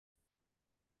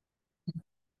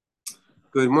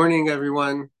Good morning,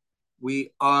 everyone.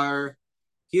 We are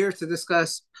here to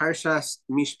discuss Parshas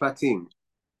Mishpatim.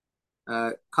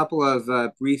 A couple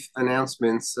of brief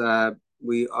announcements.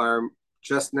 We are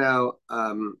just now,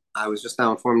 I was just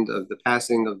now informed of the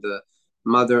passing of the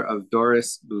mother of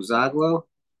Doris Buzaglo,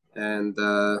 and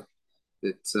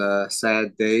it's a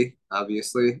sad day,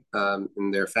 obviously,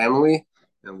 in their family,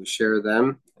 and we share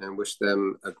them and wish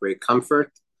them a great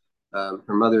comfort. Her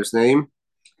mother's name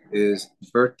is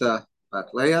Berta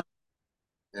Batlea,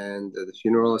 and the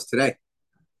funeral is today.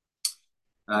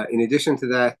 In addition to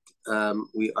that,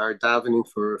 we are davening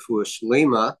for refuah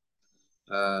shlema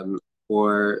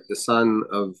for the son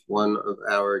of one of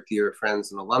our dear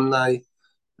friends and alumni.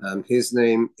 His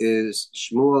name is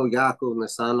Shmuel Yaakov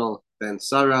Nasanel Ben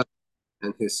Sarah,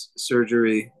 and his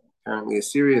surgery, apparently a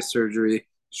serious surgery,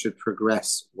 should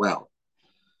progress well.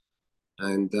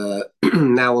 And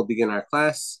now we'll begin our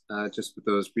class just with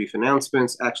those brief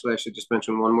announcements. Actually, I should just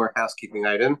mention one more housekeeping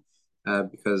item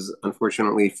because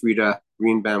unfortunately Frida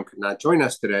Greenbaum could not join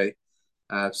us today.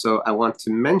 So I want to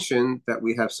mention that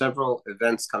we have several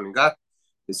events coming up.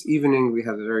 This evening we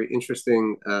have a very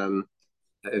interesting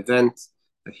event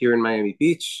here in Miami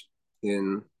Beach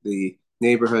in the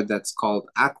neighborhood that's called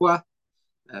Aqua.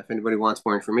 If anybody wants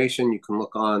more information, you can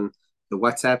look on the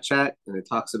WhatsApp chat and it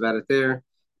talks about it there.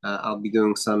 I'll be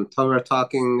doing some Torah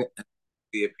talking,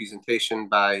 be a presentation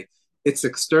by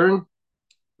Itzik Stern,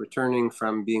 returning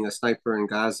from being a sniper in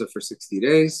Gaza for 60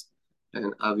 days.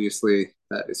 And obviously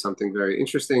that is something very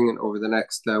interesting. And over the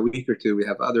next week or two, we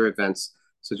have other events.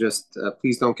 So just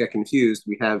please don't get confused.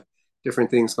 We have different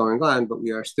things going on, but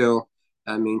we are still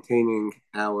maintaining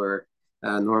our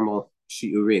normal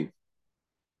shiurim.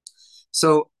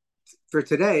 So for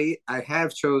today, I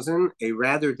have chosen a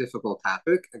rather difficult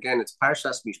topic. Again, it's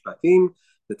Parshas Mishpatim.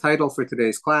 The title for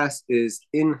today's class is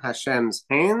In Hashem's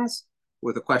Hands,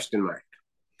 with a question mark.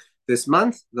 This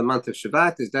month, the month of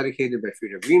Shabbat, is dedicated by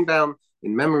Frida Greenbaum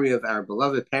in memory of our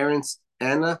beloved parents,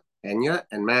 Enya,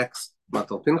 and Max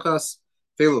Pinchas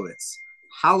Filowitz,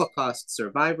 Holocaust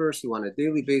survivors who on a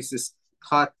daily basis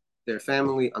taught their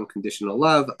family unconditional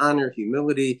love, honor,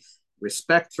 humility,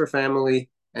 respect for family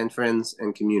and friends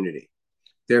and community.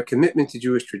 Their commitment to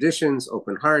Jewish traditions,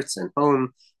 open hearts, and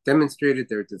home demonstrated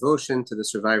their devotion to the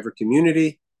survivor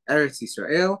community, Eretz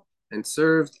Yisrael, and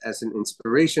served as an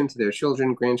inspiration to their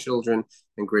children, grandchildren,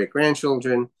 and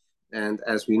great-grandchildren. And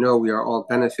as we know, we are all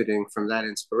benefiting from that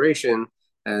inspiration,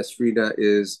 as Frida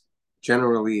is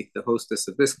generally the hostess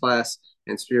of this class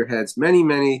and spearheads many,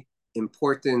 many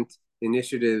important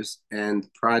initiatives and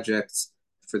projects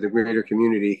for the greater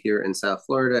community here in South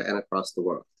Florida and across the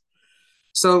world.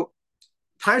 So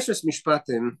Parshas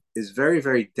Mishpatim is very,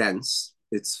 very dense.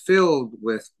 It's filled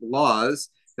with laws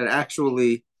that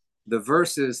actually the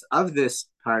verses of this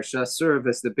parsha serve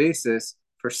as the basis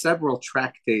for several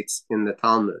tractates in the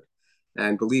Talmud.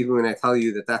 And believe me when I tell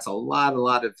you that that's a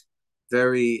lot of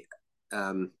very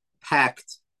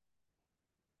packed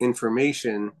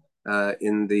information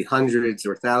in the hundreds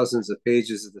or thousands of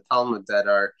pages of the Talmud that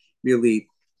are really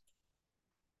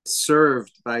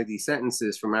served by these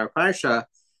sentences from our parsha.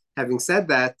 Having said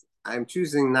that, I'm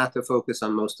choosing not to focus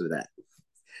on most of that.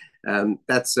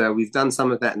 We've done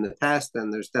some of that in the past,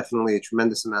 and there's definitely a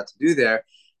tremendous amount to do there.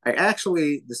 I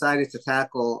actually decided to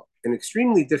tackle an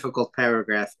extremely difficult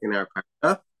paragraph in our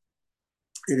parsha.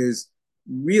 It is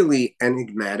really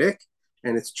enigmatic,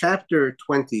 and it's chapter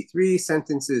 23,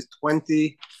 sentences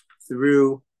 20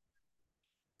 through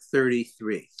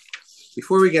 33.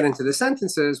 Before we get into the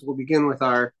sentences, we'll begin with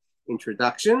our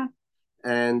introduction.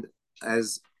 And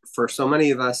as for so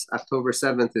many of us, October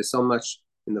 7th is so much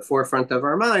in the forefront of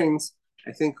our minds,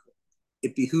 I think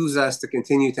it behooves us to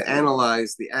continue to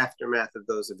analyze the aftermath of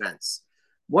those events.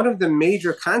 One of the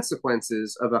major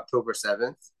consequences of October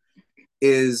 7th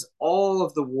is all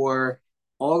of the war,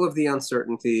 all of the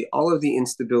uncertainty, all of the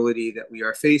instability that we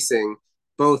are facing,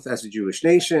 both as a Jewish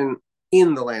nation,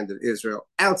 in the land of Israel,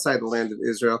 outside the land of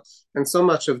Israel, and so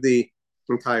much of the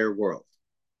entire world.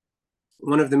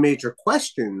 One of the major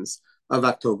questions of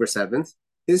October 7th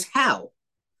is how?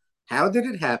 How did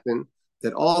it happen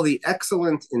that all the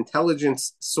excellent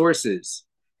intelligence sources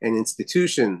and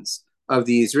institutions of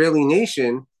the Israeli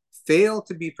nation failed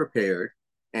to be prepared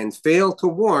and failed to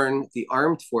warn the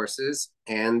armed forces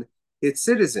and its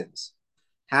citizens?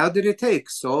 How did it take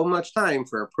so much time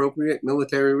for appropriate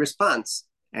military response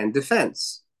and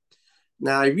defense?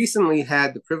 Now, I recently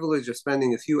had the privilege of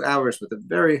spending a few hours with a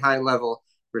very high-level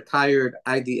retired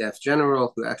IDF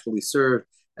general who actually served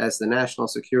as the National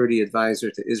Security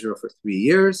Advisor to Israel for 3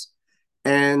 years.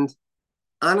 And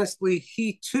honestly,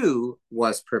 he too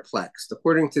was perplexed.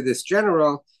 According to this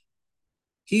general,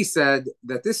 he said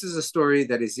that this is a story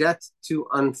that is yet to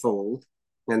unfold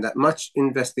and that much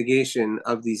investigation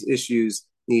of these issues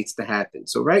needs to happen.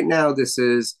 So right now, this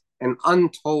is an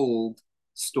untold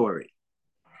story.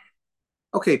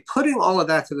 Okay, putting all of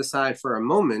that to the side for a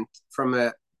moment, from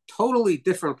a totally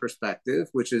different perspective,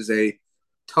 which is a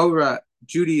Torah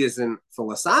Judaism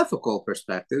philosophical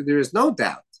perspective, there is no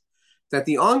doubt that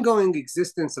the ongoing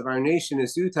existence of our nation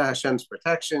is due to Hashem's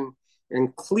protection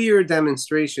and clear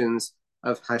demonstrations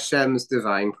of Hashem's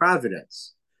divine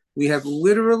providence. We have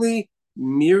literally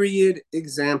myriad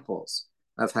examples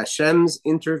of Hashem's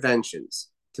interventions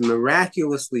to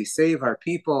miraculously save our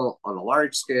people on a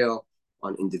large scale,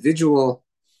 on individual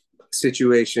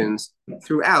situations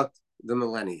throughout the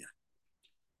millennia.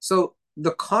 So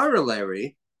the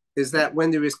corollary is that when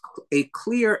there is a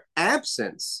clear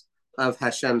absence of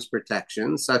Hashem's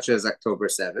protection, such as October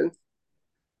 7th,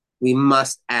 we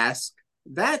must ask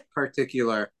that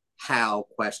particular how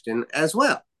question as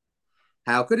well.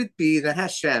 How could it be that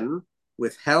Hashem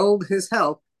withheld his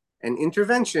help and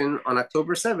intervention on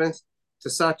October 7th to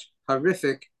such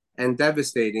horrific and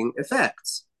devastating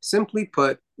effects? Simply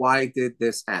put, why did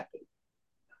this happen?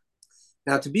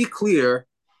 Now, to be clear,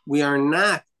 we are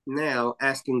not now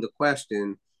asking the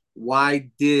question, why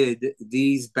did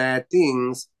these bad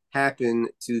things happen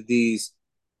to these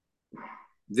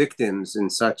victims in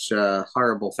such a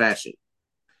horrible fashion?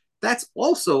 That's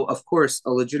also, of course,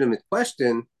 a legitimate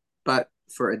question, but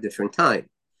for a different time.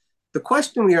 The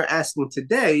question we are asking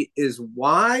today is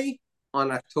why on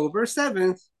October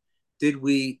 7th did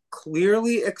we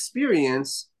clearly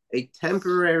experience a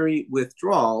temporary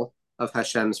withdrawal of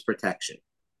Hashem's protection?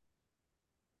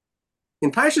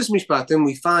 In Parshas Mishpatim,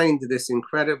 we find this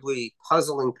incredibly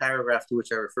puzzling paragraph to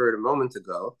which I referred a moment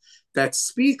ago that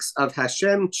speaks of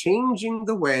Hashem changing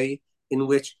the way in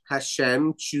which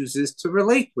Hashem chooses to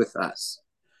relate with us.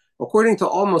 According to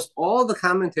almost all the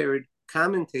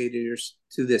commentators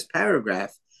to this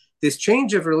paragraph, this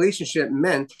change of relationship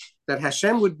meant that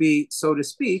Hashem would be, so to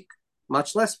speak,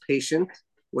 much less patient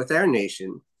with our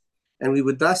nation, and we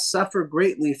would thus suffer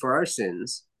greatly for our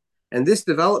sins. And this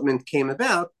development came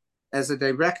about as a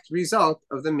direct result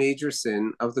of the major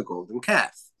sin of the golden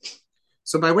calf.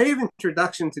 So by way of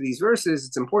introduction to these verses,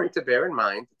 it's important to bear in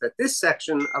mind that this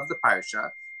section of the Parsha,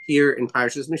 here in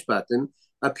Parshas Mishpatim,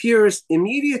 appears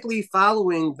immediately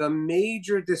following the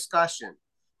major discussion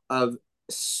of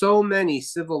so many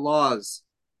civil laws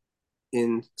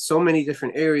in so many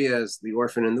different areas, the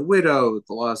orphan and the widow,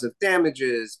 the laws of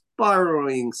damages,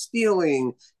 borrowing,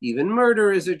 stealing, even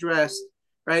murder is addressed,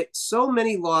 right? So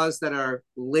many laws that are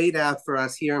laid out for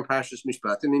us here in Parshas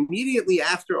Mishpatim. Immediately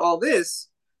after all this,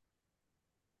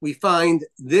 we find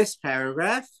this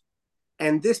paragraph,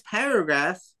 and this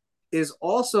paragraph is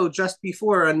also just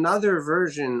before another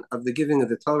version of the giving of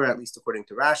the Torah, at least according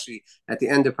to Rashi, at the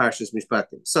end of Parshas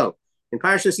Mishpatim. So, in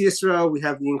Parshas Yisro, we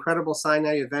have the incredible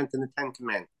Sinai event and the Ten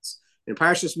Commandments. In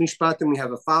Parshas Mishpatim, we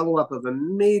have a follow-up of a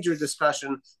major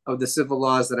discussion of the civil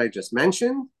laws that I just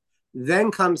mentioned. Then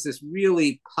comes this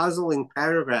really puzzling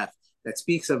paragraph that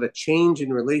speaks of a change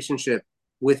in relationship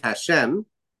with Hashem,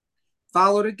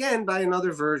 followed again by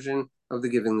another version of the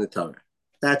giving of the Torah.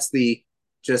 That's the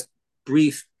just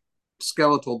brief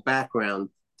skeletal background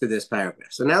to this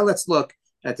paragraph. So now let's look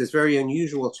at this very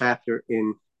unusual chapter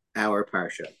in our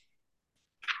Parsha.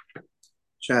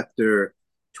 Chapter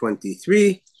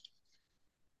 23,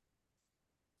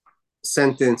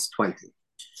 sentence 20.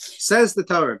 Says the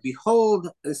Torah, behold,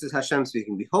 this is Hashem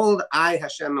speaking, behold, I,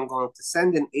 Hashem, am going to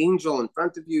send an angel in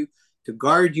front of you to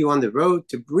guard you on the road,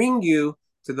 to bring you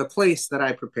to the place that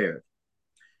I prepared.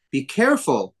 Be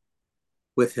careful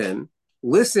with him,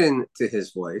 listen to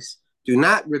his voice, do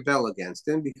not rebel against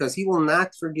him, because he will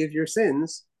not forgive your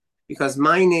sins, because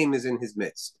my name is in his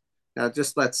midst. Now,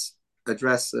 just let's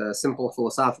address a simple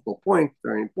philosophical point,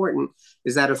 very important,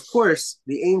 is that, of course,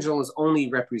 the angel is only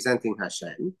representing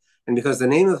Hashem. And because the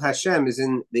name of Hashem is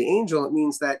in the angel, it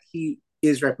means that he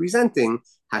is representing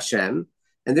Hashem.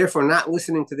 And therefore, not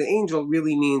listening to the angel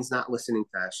really means not listening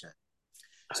to Hashem.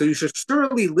 So you should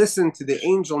surely listen to the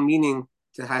angel, meaning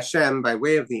to Hashem by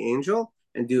way of the angel,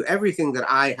 and do everything that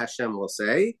I, Hashem, will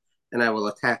say. And I will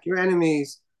attack your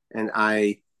enemies, and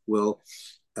I will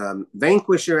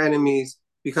vanquish your enemies,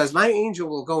 because my angel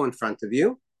will go in front of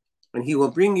you, and he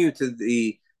will bring you to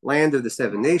the land of the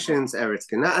seven nations, Eretz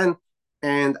Canaan,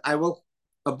 and I will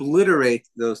obliterate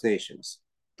those nations.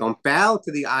 Don't bow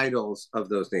to the idols of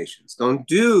those nations. Don't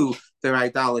do their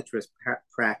idolatrous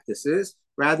practices.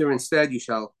 Rather, instead, you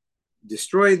shall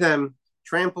destroy them,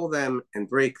 trample them, and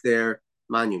break their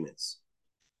monuments.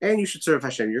 And you should serve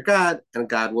Hashem, your God, and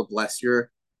God will bless your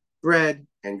bread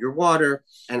and your water,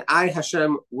 and I,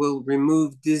 Hashem, will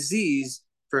remove disease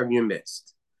from your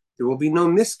midst. There will be no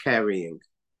miscarrying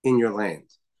in your land.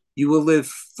 You will live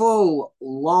full,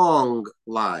 long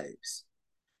lives.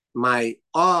 My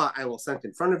awe I will send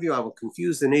in front of you. I will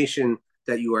confuse the nation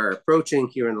that you are approaching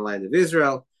here in the land of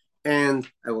Israel, and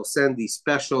I will send these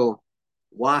special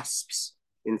wasps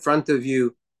in front of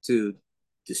you to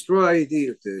destroy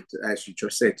to actually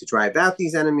say to drive out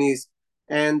these enemies.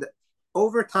 And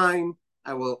over time,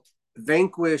 I will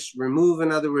vanquish, remove,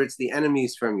 in other words, the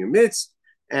enemies from your midst,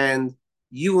 and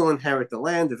you will inherit the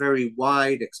land, a very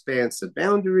wide expanse of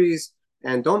boundaries,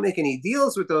 and don't make any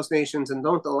deals with those nations and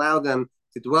don't allow them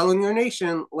to dwell in your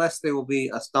nation, lest they will be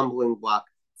a stumbling block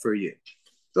for you.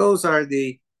 Those are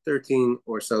the 13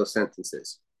 or so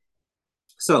sentences.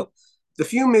 So the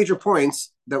few major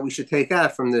points that we should take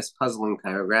out from this puzzling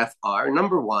paragraph are,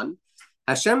 number one,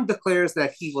 Hashem declares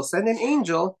that he will send an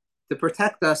angel to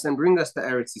protect us and bring us to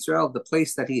Eretz Yisrael, the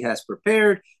place that he has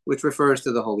prepared, which refers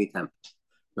to the Holy Temple.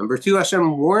 Number two,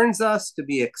 Hashem warns us to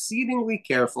be exceedingly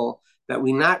careful that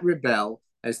we not rebel,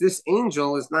 as this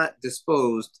angel is not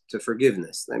disposed to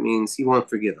forgiveness. That means he won't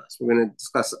forgive us. We're going to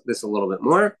discuss this a little bit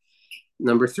more.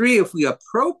 Number three, if we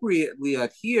appropriately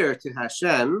adhere to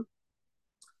Hashem,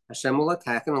 Hashem will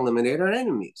attack and eliminate our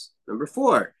enemies. Number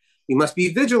four, we must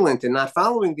be vigilant in not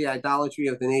following the idolatry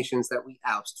of the nations that we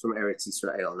oust from Eretz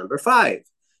Yisrael. Number five,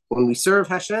 when we serve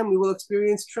Hashem, we will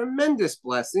experience tremendous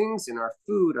blessings in our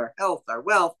food, our health, our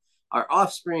wealth, our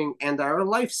offspring, and our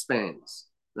lifespans.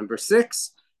 Number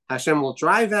six, Hashem will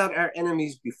drive out our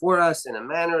enemies before us in a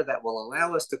manner that will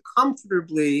allow us to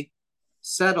comfortably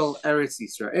settle Eretz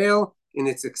Yisrael in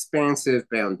its expansive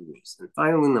boundaries. And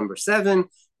finally, number seven,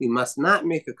 we must not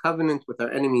make a covenant with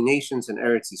our enemy nations in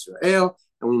Eretz Yisrael,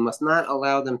 and we must not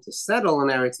allow them to settle in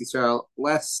Eretz Yisrael,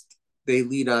 lest they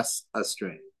lead us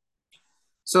astray.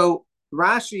 So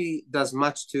Rashi does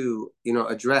much to,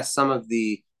 address some of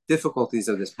the difficulties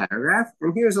of this paragraph.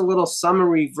 And here's a little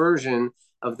summary version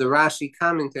of the Rashi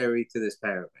commentary to this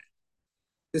paragraph.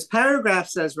 This paragraph,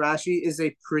 says Rashi, is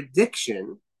a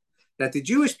prediction that the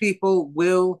Jewish people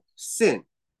will sin.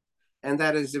 And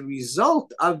that as a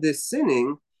result of this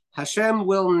sinning, Hashem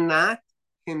will not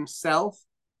himself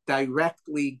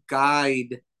directly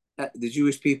guide the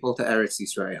Jewish people to Eretz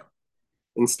Yisrael.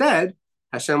 Instead,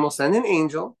 Hashem will send an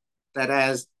angel that,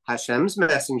 as Hashem's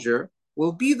messenger,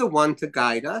 will be the one to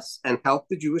guide us and help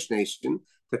the Jewish nation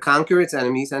to conquer its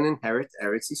enemies and inherit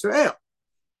Eretz Yisrael.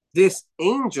 This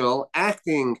angel,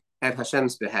 acting at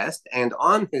Hashem's behest and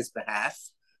on his behalf,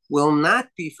 will not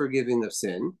be forgiving of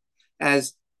sin,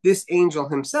 as this angel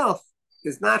himself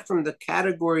is not from the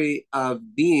category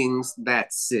of beings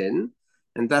that sin,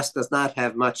 and thus does not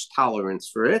have much tolerance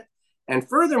for it. And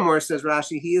furthermore, says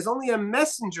Rashi, he is only a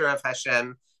messenger of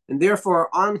Hashem, and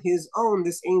therefore on his own,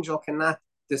 this angel cannot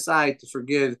decide to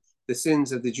forgive the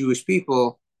sins of the Jewish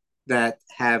people that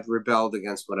have rebelled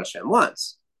against what Hashem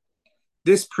wants.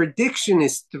 This prediction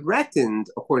is threatened,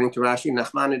 according to Rashi.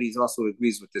 Nachmanides also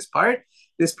agrees with this part.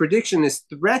 This prediction is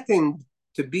threatened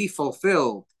to be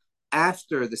fulfilled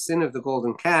after the sin of the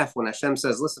golden calf, when Hashem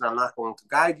says, listen, I'm not going to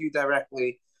guide you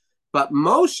directly. But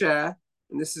Moshe,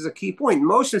 and this is a key point,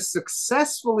 Moshe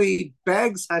successfully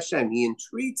begs Hashem, he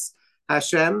entreats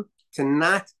Hashem to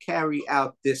not carry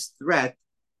out this threat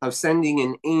of sending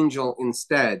an angel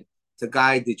instead to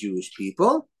guide the Jewish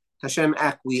people. Hashem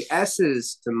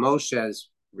acquiesces to Moshe's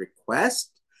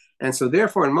request. And so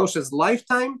therefore, in Moshe's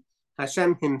lifetime,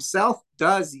 Hashem himself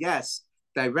does, yes,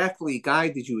 directly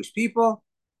guide the Jewish people.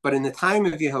 But in the time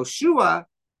of Yehoshua,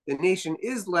 the nation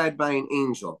is led by an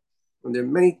angel. And there are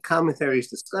many commentaries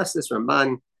discuss this.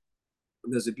 Ramban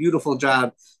does a beautiful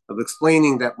job of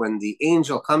explaining that when the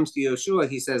angel comes to Yehoshua,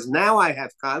 he says, now I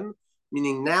have come,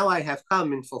 meaning now I have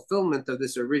come in fulfillment of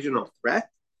this original threat.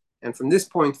 And from this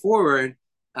point forward,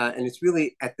 and it's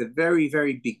really at the very,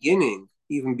 very beginning,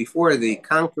 even before the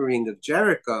conquering of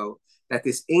Jericho, that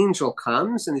this angel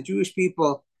comes, and the Jewish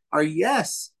people are,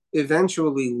 yes,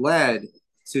 eventually led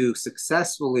to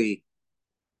successfully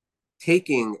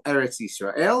taking Eretz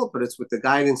Yisrael, but it's with the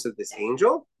guidance of this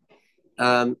angel.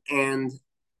 And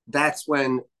that's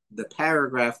when the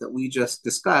paragraph that we just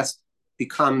discussed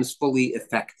becomes fully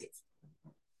effective.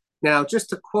 Now, just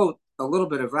to quote a little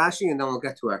bit of Rashi, and then we'll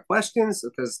get to our questions,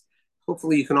 because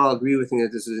hopefully you can all agree with me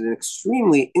that this is an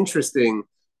extremely interesting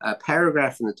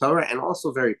paragraph in the Torah, and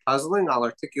also very puzzling. I'll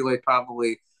articulate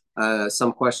probably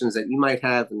some questions that you might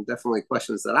have, and definitely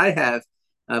questions that I have.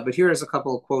 But here is a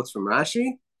couple of quotes from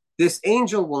Rashi. This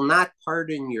angel will not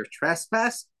pardon your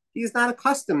trespass. He is not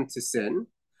accustomed to sin,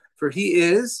 for he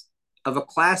is of a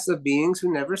class of beings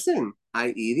who never sin,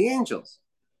 i.e. the angels.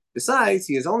 Besides,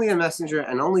 he is only a messenger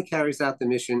and only carries out the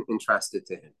mission entrusted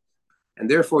to him. And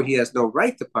therefore, he has no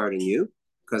right to pardon you,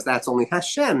 because that's only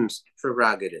Hashem's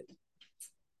prerogative.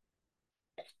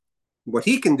 What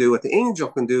he can do, what the angel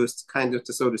can do, is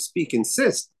to, so to speak,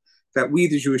 insist that we,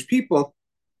 the Jewish people,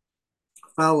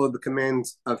 follow the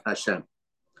commands of Hashem.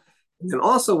 And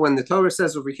also, when the Torah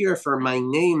says over here, "For my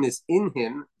name is in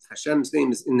him," Hashem's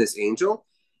name is in this angel.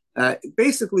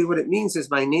 Basically, what it means is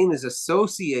my name is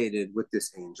associated with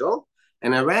this angel.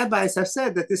 And our rabbis have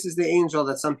said that this is the angel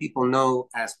that some people know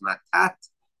as Matat,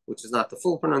 which is not the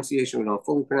full pronunciation. We don't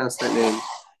fully pronounce that name.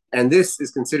 And this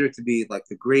is considered to be like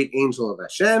the great angel of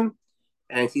Hashem.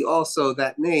 And he also,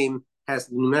 that name has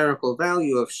the numerical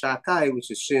value of Shakai,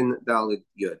 which is Shin Dalid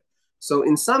Yud. So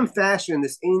in some fashion,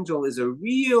 this angel is a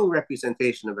real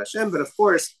representation of Hashem, but of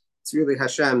course, it's really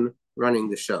Hashem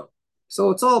running the show. So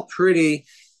it's all pretty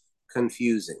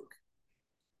confusing.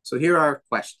 So here are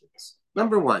questions.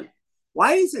 Number one,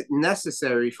 why is it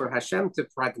necessary for Hashem to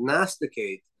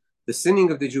prognosticate the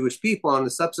sinning of the Jewish people and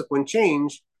the subsequent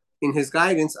change in his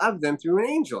guidance of them through an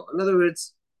angel? In other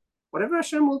words, whatever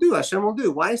Hashem will do, Hashem will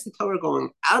do. Why is the Torah going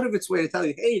out of its way to tell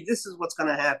you, hey, this is what's going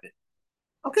to happen?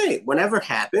 Okay, whenever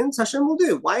happens, Hashem will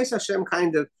do. Why is Hashem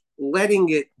kind of letting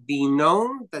it be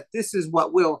known that this is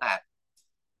what will happen?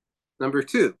 Number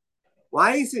two,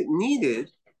 why is it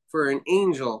needed for an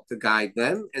angel to guide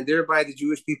them, and thereby the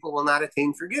Jewish people will not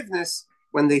attain forgiveness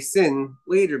when they sin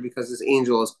later because this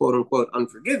angel is quote unquote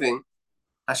unforgiving?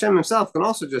 Hashem himself can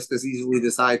also just as easily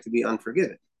decide to be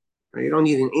unforgiving. Right? You don't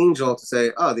need an angel to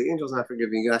say, oh, the angel's not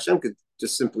forgiving you. Hashem could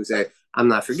just simply say, I'm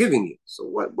not forgiving you. So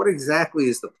what exactly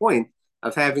is the point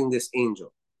of having this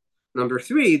angel? Number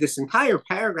three, this entire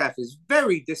paragraph is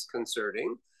very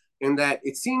disconcerting in that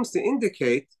it seems to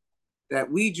indicate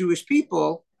that we Jewish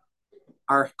people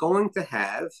are going to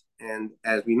have, and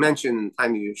as we mentioned in the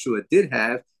time of Yeshua did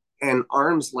have, an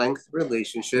arm's length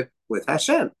relationship with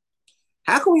Hashem.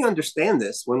 How can we understand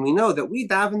this when we know that we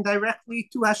daven directly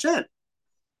to Hashem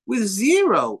with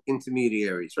zero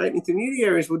intermediaries, right?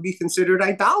 Intermediaries would be considered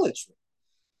idolatry.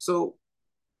 So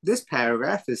this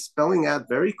paragraph is spelling out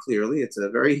very clearly, it's a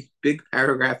very big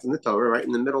paragraph in the Torah, right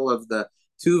in the middle of the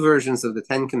two versions of the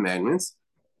Ten Commandments,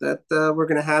 that we're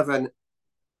going to have an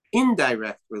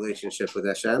indirect relationship with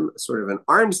Hashem, sort of an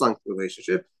arm's length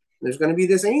relationship. And there's going to be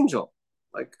this angel.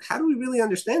 Like, how do we really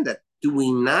understand that? Do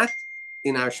we not,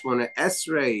 in our Shmona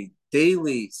Esrei,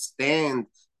 daily stand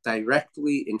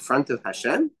directly in front of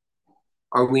Hashem?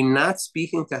 Are we not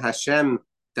speaking to Hashem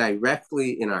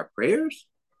directly in our prayers?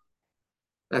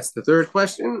 That's the third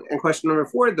question. And question number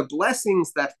four, the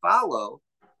blessings that follow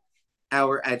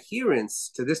our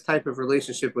adherence to this type of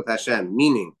relationship with Hashem,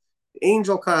 meaning the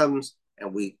angel comes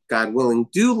and we, God willing,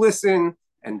 do listen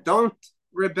and don't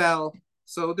rebel.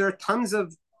 So there are tons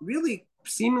of really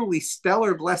seemingly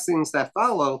stellar blessings that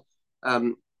follow.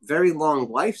 Very long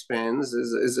lifespans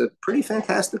is a pretty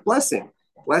fantastic blessing.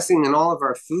 Blessing in all of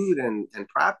our food and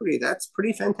property, that's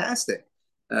pretty fantastic.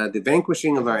 The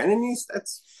vanquishing of our enemies,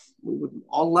 we would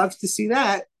all love to see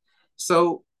that.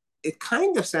 So it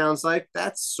kind of sounds like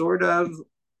that's sort of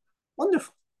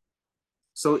wonderful.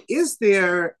 So is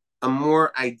there a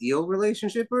more ideal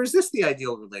relationship, or is this the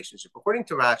ideal relationship? According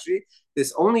to Rashi,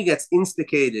 this only gets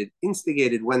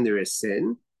instigated when there is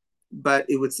sin, but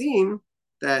it would seem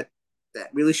that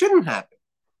really shouldn't happen.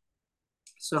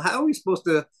 So how are we supposed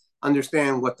to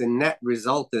understand what the net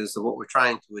result is of what we're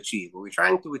trying to achieve? Are we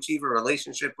trying to achieve a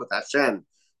relationship with Hashem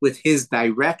with his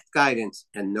direct guidance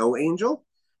and no angel?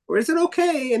 Or is it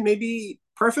okay and maybe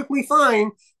perfectly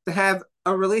fine to have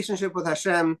a relationship with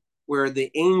Hashem where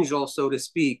the angel, so to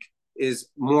speak, is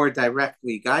more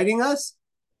directly guiding us?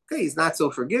 Okay, he's not so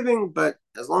forgiving, but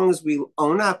as long as we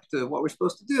own up to what we're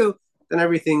supposed to do, then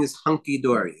everything is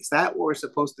hunky-dory. Is that what we're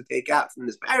supposed to take out from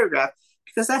this paragraph?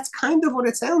 Because that's kind of what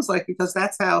it sounds like, because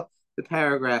that's how the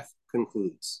paragraph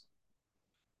concludes.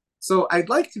 So I'd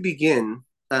like to begin,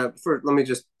 let me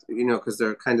just, because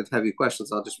they're kind of heavy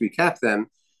questions, I'll just recap them.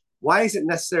 Why is it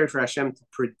necessary for Hashem to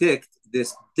predict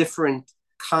this different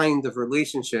kind of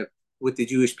relationship with the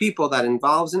Jewish people that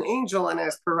involves an angel, and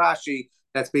as per Rashi,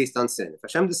 that's based on sin? If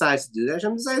Hashem decides to do that,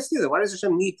 Hashem decides to do that. Why does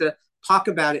Hashem need to talk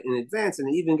about it in advance? And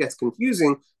it even gets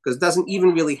confusing because it doesn't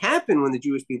even really happen when the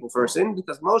Jewish people first sin,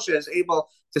 because Moshe is able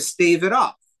to stave it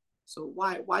off. So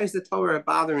why is the Torah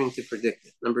bothering to predict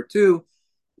it? Number two,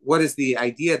 what is the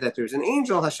idea that there's an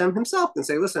angel? Hashem himself can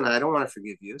say, listen, I don't want to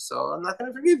forgive you, so I'm not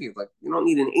going to forgive you. Like, you don't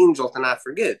need an angel to not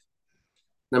forgive.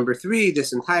 Number three,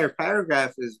 this entire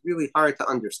paragraph is really hard to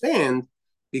understand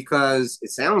because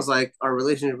it sounds like our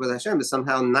relationship with Hashem is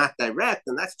somehow not direct,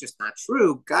 and that's just not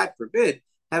true. God forbid,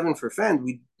 heaven forfend.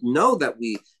 We know that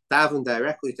we daven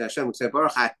directly to Hashem. We say,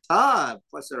 Baruch Atah,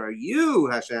 blessed are you,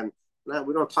 Hashem.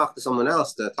 We don't talk to someone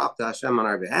else to talk to Hashem on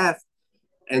our behalf.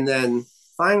 And then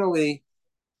finally,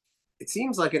 it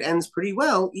seems like it ends pretty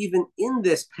well, even in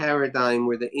this paradigm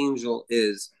where the angel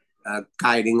is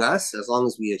guiding us, as long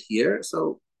as we adhere.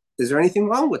 So is there anything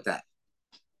wrong with that?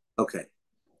 Okay.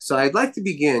 So I'd like to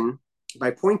begin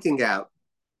by pointing out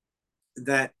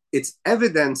that it's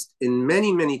evidenced in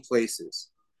many, many places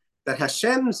that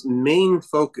Hashem's main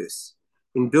focus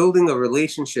in building a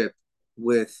relationship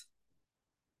with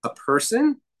a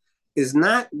person is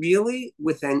not really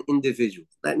with an individual.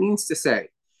 That means to say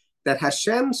that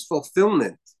Hashem's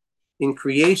fulfillment in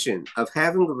creation of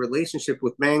having a relationship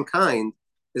with mankind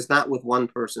is not with one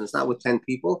person, it's not with 10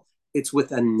 people, it's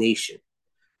with a nation.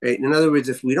 Right? In other words,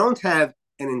 if we don't have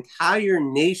an entire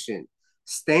nation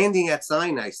standing at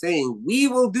Sinai saying, we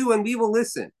will do and we will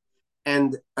listen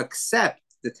and accept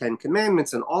the 10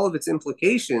 commandments and all of its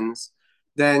implications,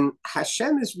 then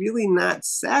Hashem is really not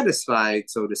satisfied,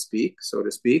 so to speak,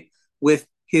 with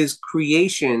his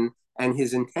creation and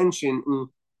his intention in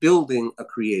building a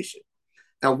creation.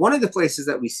 Now, one of the places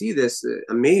that we see this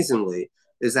amazingly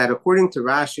is that according to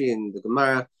Rashi and the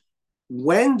Gemara,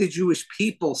 when the Jewish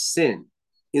people sin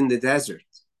in the desert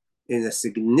in a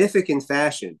significant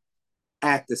fashion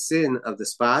at the sin of the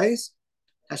spies,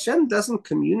 Hashem doesn't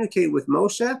communicate with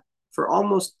Moshe for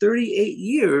almost 38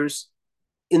 years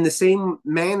in the same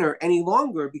manner any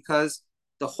longer, because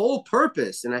the whole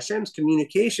purpose in Hashem's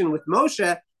communication with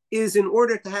Moshe is in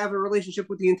order to have a relationship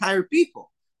with the entire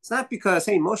people. It's not because,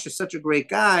 hey, Moshe's such a great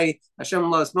guy,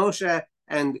 Hashem loves Moshe,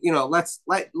 and let's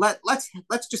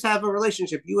just have a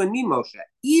relationship, you and me, Moshe.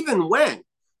 Even when,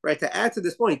 right, to add to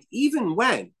this point, even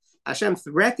when Hashem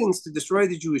threatens to destroy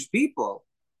the Jewish people,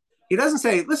 he doesn't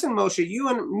say, listen, Moshe, you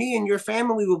and me and your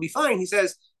family will be fine. He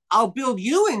says, I'll build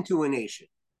you into a nation.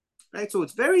 Right? So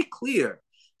it's very clear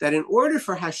that in order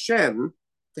for Hashem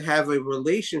to have a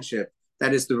relationship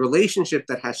that is the relationship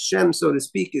that Hashem, so to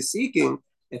speak, is seeking,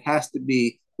 it has to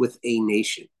be with a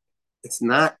nation. It's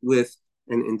not with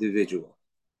an individual.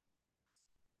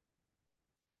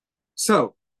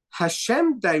 So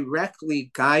Hashem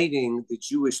directly guiding the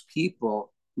Jewish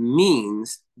people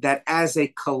means that as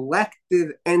a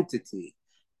collective entity,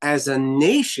 as a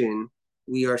nation,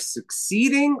 we are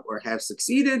succeeding or have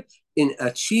succeeded in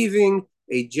achieving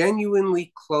a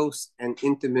genuinely close and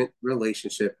intimate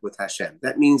relationship with Hashem.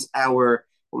 That means what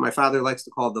my father likes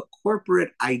to call the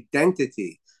corporate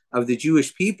identity of the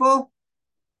Jewish people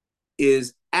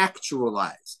is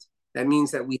actualized. That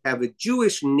means that we have a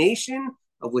Jewish nation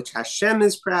of which Hashem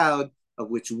is proud, of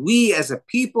which we as a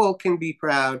people can be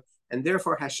proud, and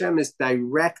therefore Hashem is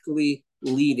directly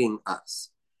leading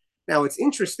us. Now, it's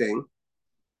interesting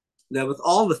that with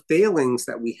all the failings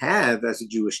that we have as a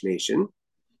Jewish nation,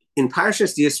 in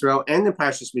Parshas Yisro and in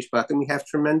Parshas Mishpatim, we have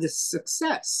tremendous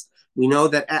success. We know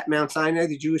that at Mount Sinai,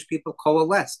 the Jewish people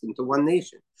coalesced into one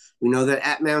nation. We know that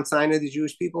at Mount Sinai, the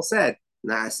Jewish people said,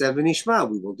 Na'aseh v'nishma,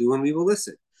 we will do and we will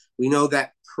listen. We know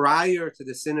that prior to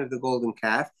the sin of the golden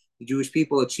calf, the Jewish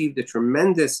people achieved a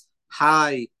tremendous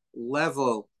high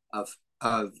level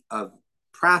of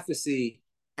prophecy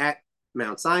at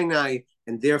Mount Sinai,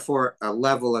 and therefore a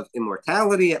level of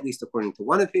immortality, at least according to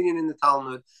one opinion in the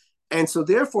Talmud. And so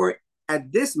therefore,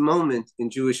 at this moment in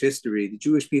Jewish history, the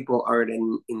Jewish people are at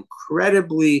an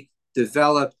incredibly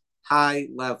developed,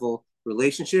 high-level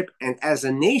relationship. And as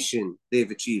a nation,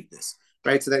 they've achieved this,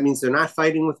 right? So that means they're not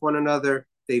fighting with one another.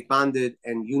 They've bonded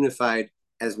and unified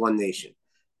as one nation.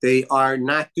 They are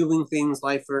not doing things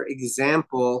like, for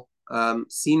example,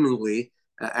 seemingly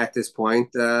at this point,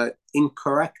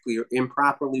 incorrectly or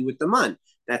improperly with the man.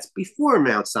 That's before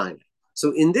Mount Sinai.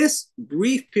 So in this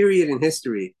brief period in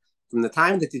history, from the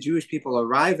time that the Jewish people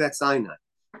arrived at Sinai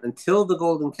until the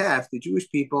golden calf, the Jewish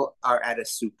people are at a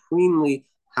supremely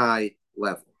high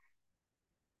level.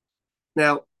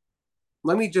 Now,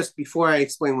 let me just, before I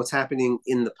explain what's happening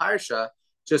in the Parsha,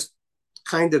 just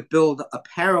kind of build a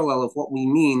parallel of what we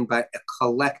mean by a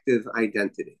collective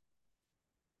identity.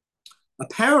 A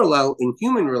parallel in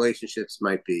human relationships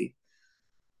might be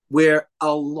where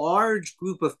a large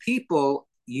group of people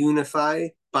unify,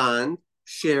 bond,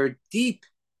 share deep,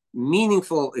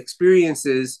 meaningful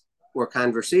experiences or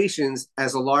conversations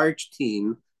as a large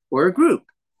team or a group.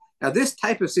 Now, this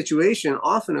type of situation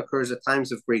often occurs at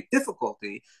times of great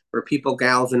difficulty where people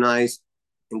galvanize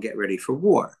and get ready for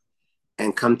war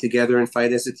and come together and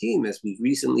fight as a team, as we've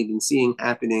recently been seeing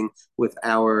happening with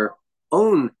our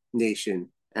own nation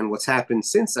and what's happened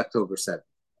since October 7th.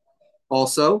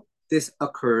 Also, this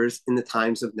occurs in the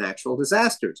times of natural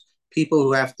disasters. People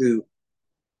who have to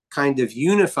kind of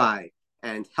unify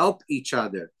and help each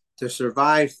other to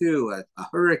survive through a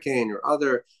hurricane or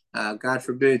other, God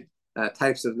forbid,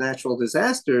 types of natural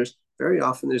disasters, very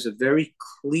often there's a very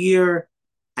clear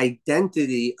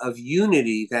identity of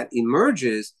unity that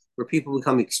emerges where people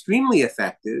become extremely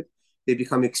effective. They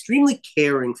become extremely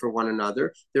caring for one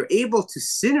another. They're able to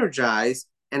synergize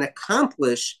and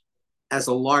accomplish as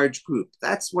a large group.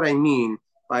 That's what I mean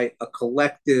by a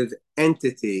collective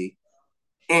entity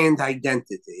and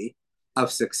identity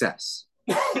of success,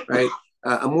 right?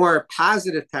 A more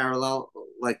positive parallel,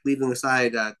 like leaving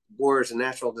aside wars and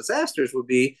natural disasters, would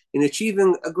be in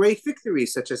achieving a great victory,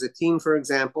 such as a team, for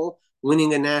example,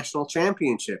 winning a national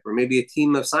championship, or maybe a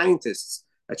team of scientists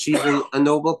achieving a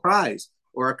Nobel Prize,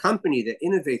 or a company that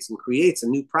innovates and creates a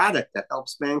new product that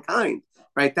helps mankind,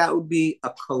 right? That would be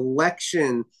a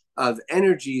collection of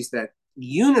energies that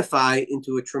unify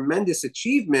into a tremendous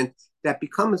achievement that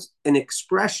becomes an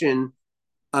expression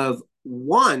of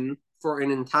one for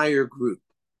an entire group,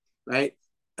 right?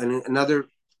 And another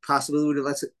possibility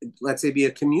would, let's say, be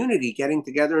a community getting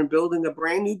together and building a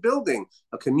brand new building,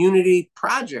 a community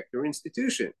project or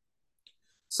institution.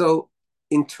 So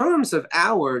in terms of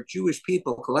our Jewish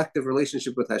people collective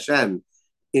relationship with Hashem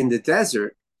in the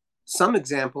desert, some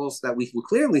examples that we can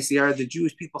clearly see are the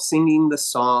Jewish people singing the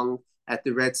song at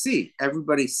the Red Sea.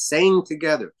 Everybody sang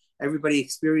together. Everybody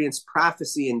experienced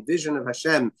prophecy and vision of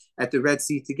Hashem at the Red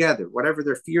Sea together. Whatever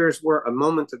their fears were a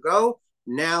moment ago,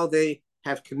 now they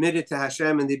have committed to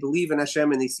Hashem and they believe in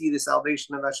Hashem and they see the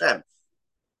salvation of Hashem.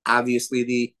 Obviously,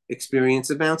 the experience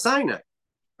of Mount Sinai,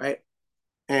 right?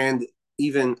 And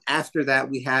even after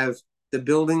that, we have the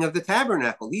building of the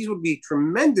tabernacle. These would be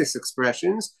tremendous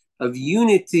expressions of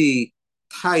unity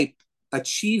type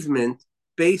achievement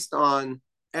based on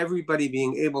everybody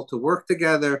being able to work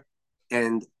together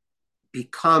and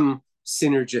become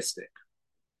synergistic.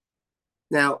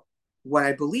 Now, what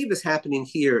I believe is happening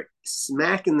here,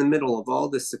 smack in the middle of all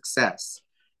this success,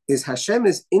 is Hashem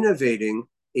is innovating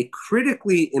a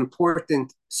critically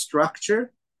important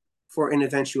structure for an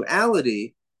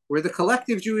eventuality where the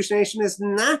collective Jewish nation is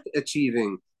not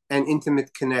achieving an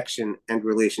intimate connection and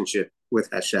relationship with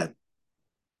Hashem.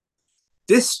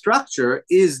 This structure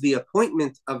is the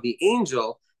appointment of the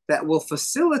angel that will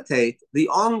facilitate the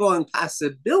ongoing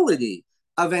possibility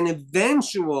of an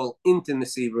eventual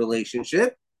intimacy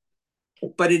relationship,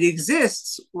 but it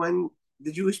exists when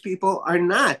the Jewish people are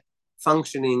not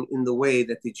functioning in the way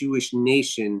that the Jewish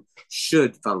nation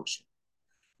should function.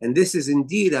 And this is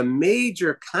indeed a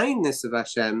major kindness of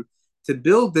Hashem to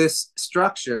build this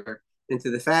structure into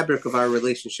the fabric of our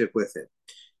relationship with Him.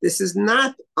 This is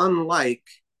not unlike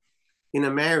in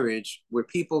a marriage where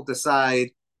people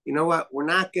decide, you know what, we're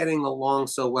not getting along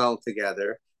so well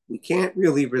together. We can't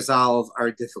really resolve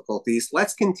our difficulties.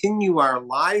 Let's continue our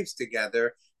lives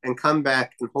together and come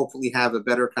back and hopefully have a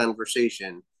better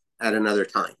conversation at another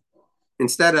time.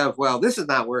 Instead of, well, this is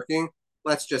not working,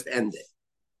 let's just end it.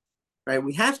 Right?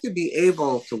 We have to be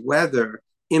able to weather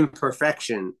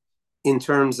imperfection in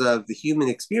terms of the human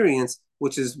experience,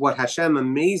 which is what Hashem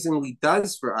amazingly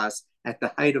does for us at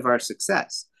the height of our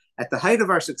success. At the height of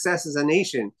our success as a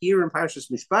nation, here in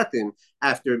Parshas Mishpatim,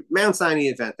 after Mount Sinai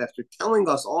event, after telling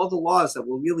us all the laws that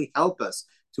will really help us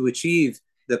to achieve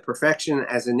the perfection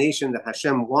as a nation that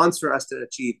Hashem wants for us to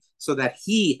achieve, so that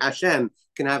He, Hashem,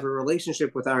 can have a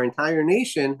relationship with our entire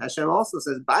nation, Hashem also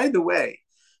says, by the way,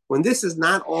 when this is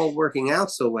not all working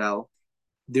out so well,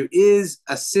 there is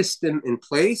a system in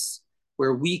place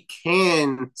where we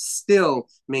can still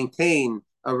maintain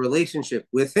a relationship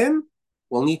with Him.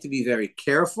 We'll need to be very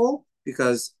careful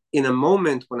because in a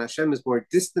moment when Hashem is more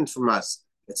distant from us,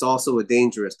 it's also a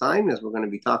dangerous time, as we're going to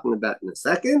be talking about in a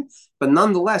second. But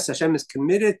nonetheless, Hashem is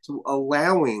committed to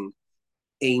allowing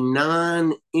a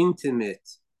non-intimate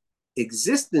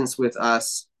existence with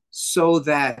us so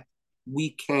that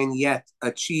we can yet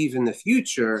achieve in the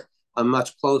future a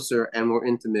much closer and more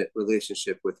intimate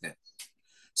relationship with Him.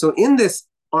 So in this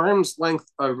arm's length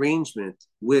arrangement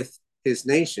with His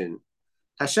nation,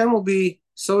 Hashem will be,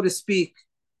 so to speak,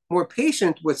 more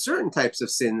patient with certain types of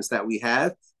sins that we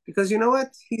have, because you know what?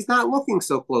 He's not looking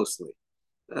so closely.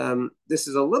 This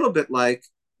is a little bit like,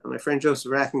 my friend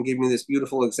Joseph Racken gave me this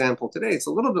beautiful example today. It's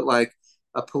a little bit like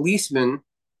a policeman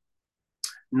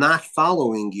not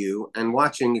following you and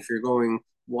watching if you're going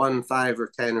 1, 5,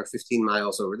 or 10 or 15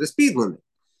 miles over the speed limit.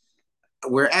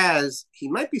 Whereas he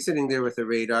might be sitting there with a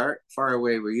radar far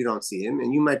away where you don't see him,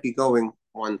 and you might be going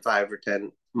 1, 5, or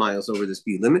 10 miles over the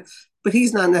speed limit, but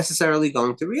he's not necessarily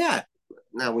going to react.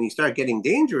 Now, when you start getting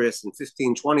dangerous and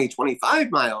 15, 20,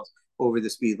 25 miles over the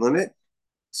speed limit,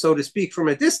 so to speak, from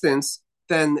a distance,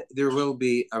 then there will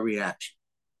be a reaction.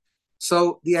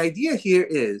 So the idea here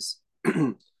is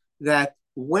that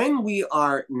when we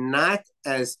are not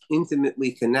as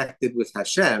intimately connected with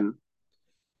Hashem,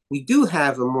 we do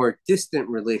have a more distant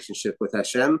relationship with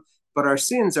Hashem, but our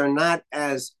sins are not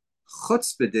as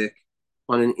chutzpahdik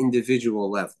on an individual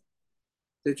level.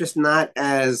 They're just not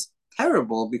as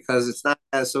terrible because it's not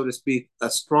as, so to speak,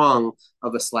 as strong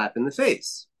of a slap in the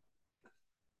face.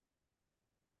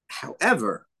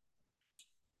 However,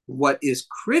 what is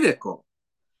critical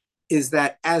is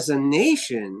that as a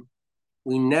nation,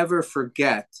 we never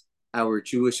forget our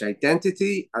Jewish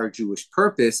identity, our Jewish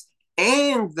purpose,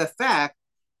 and the fact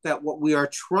that what we are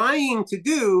trying to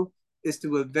do is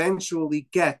to eventually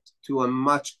get to a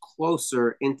much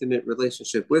closer, intimate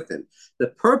relationship with him. The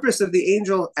purpose of the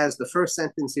angel, as the first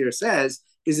sentence here says,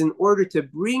 is in order to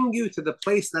bring you to the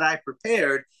place that I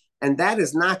prepared. And that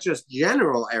is not just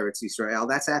general Eretz Yisrael,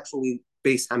 that's actually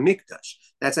Beis Hamikdash.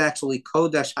 That's actually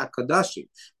Kodesh HaKodashim.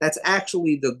 That's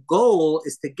actually the goal,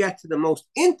 is to get to the most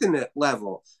intimate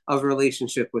level of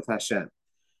relationship with Hashem.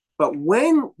 But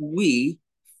when we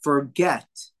forget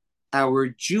our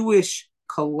Jewish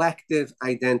collective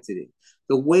identity,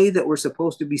 the way that we're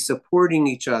supposed to be supporting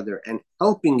each other and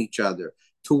helping each other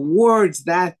towards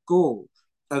that goal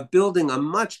of building a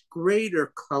much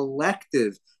greater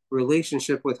collective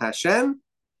relationship with Hashem,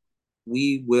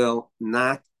 we will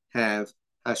not have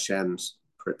Hashem's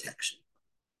protection.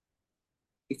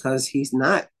 Because he's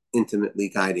not intimately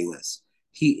guiding us.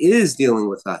 He is dealing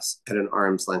with us at an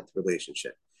arm's length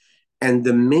relationship. And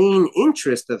the main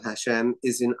interest of Hashem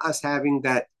is in us having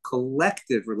that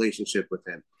collective relationship with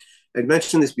him. I'd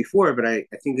mentioned this before, but I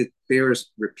think it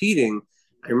bears repeating.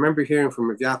 I remember hearing from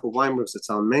Rav Yaakov Weinberg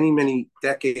Zatzal many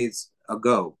decades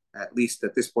ago, at least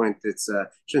at this point, it's, I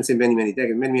shouldn't say many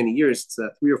decades, many years, it's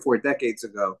 3 or 4 decades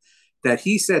ago, that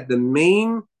he said the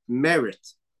main merit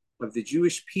of the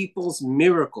Jewish people's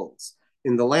miracles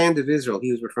in the land of Israel,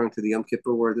 he was referring to the Yom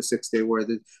Kippur War, the Six-Day War,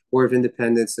 the War of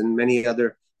Independence, and many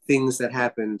other things that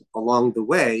happened along the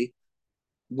way,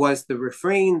 was the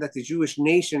refrain that the Jewish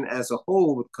nation as a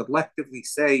whole would collectively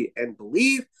say and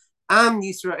believe, Am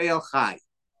Yisrael Chai.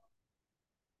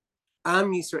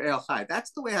 Am Yisrael Chai.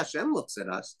 That's the way Hashem looks at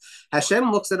us.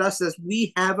 Hashem looks at us as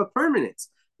we have a permanence.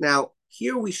 Now,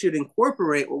 here we should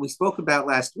incorporate what we spoke about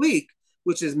last week,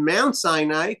 which is Mount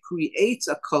Sinai creates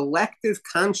a collective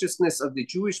consciousness of the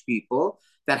Jewish people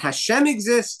that Hashem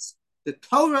exists, the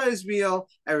Torah is real,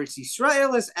 Eretz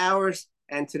Yisrael is ours,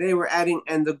 and today we're adding,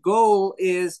 and the goal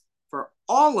is for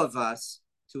all of us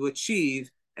to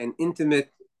achieve an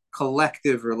intimate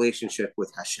collective relationship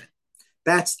with Hashem.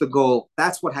 That's the goal.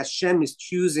 That's what Hashem is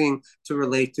choosing to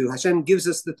relate to. Hashem gives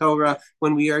us the Torah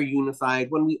when we are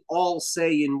unified, when we all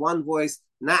say in one voice,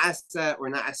 Na'aseh or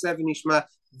Na'aseh v'nishma.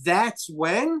 That's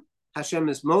when Hashem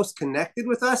is most connected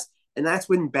with us, and that's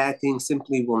when bad things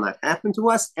simply will not happen to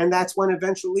us, and that's when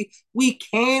eventually we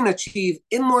can achieve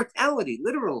immortality,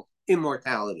 literal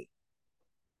immortality.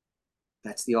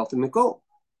 That's the ultimate goal.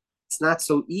 It's not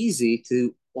so easy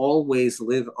to always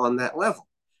live on that level.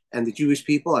 And the Jewish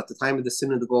people at the time of the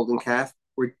sin of the golden calf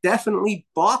were definitely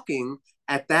balking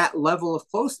at that level of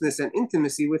closeness and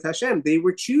intimacy with Hashem. They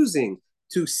were choosing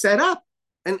to set up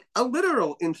a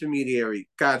literal intermediary,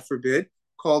 God forbid,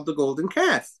 called the golden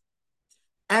calf.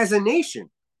 As a nation,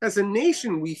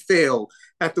 we fail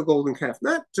at the golden calf.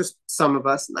 Not just some of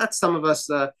us,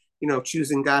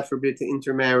 choosing, God forbid, to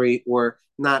intermarry or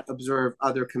not observe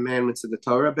other commandments of the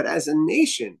Torah, but as a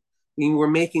nation, we're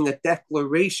making a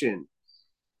declaration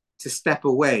to step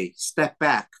away, step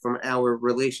back from our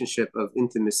relationship of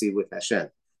intimacy with Hashem.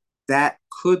 That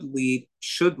should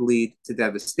lead to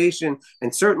devastation,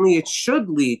 and certainly it should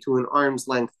lead to an arm's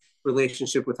length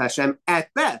relationship with Hashem at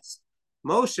best.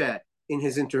 Moshe, in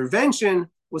his intervention,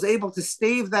 was able to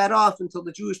stave that off until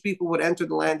the Jewish people would enter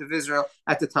the land of Israel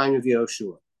at the time of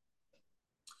Yehoshua.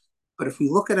 But if we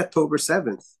look at October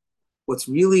 7th, what's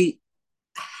really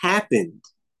happened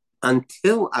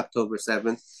until October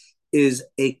 7th is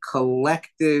a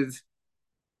collective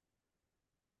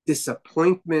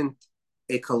disappointment,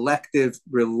 a collective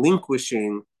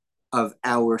relinquishing of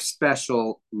our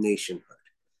special nationhood.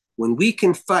 When we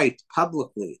can fight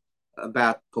publicly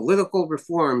about political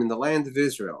reform in the land of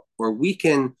Israel, or we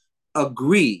can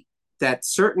agree that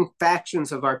certain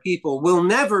factions of our people will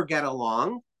never get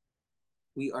along,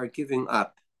 we are giving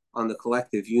up on the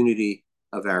collective unity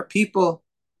of our people,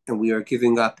 and we are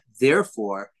giving up,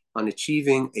 therefore, on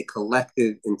achieving a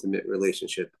collective, intimate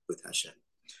relationship with Hashem.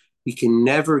 We can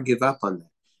never give up on that.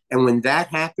 And when that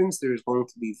happens, there's going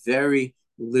to be very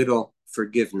little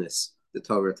forgiveness, the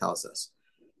Torah tells us.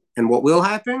 And what will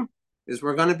happen is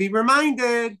we're going to be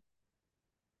reminded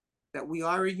that we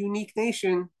are a unique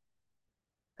nation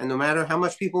And no matter how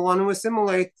much people want to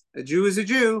assimilate, a Jew is a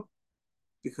Jew,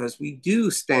 because we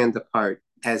do stand apart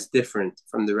as different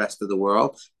from the rest of the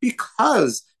world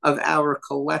because of our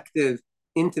collective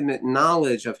intimate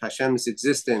knowledge of Hashem's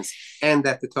existence and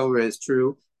that the Torah is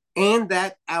true, and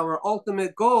that our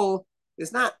ultimate goal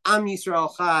is not Am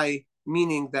Yisrael Chai,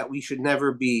 meaning that we should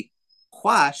never be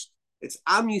quashed. It's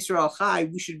Am Yisrael Chai,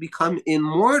 we should become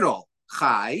immortal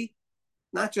Chai,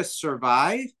 not just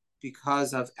survive,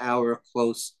 because of our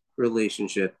close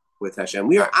relationship with Hashem.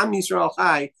 We are Am Yisrael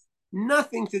Chai,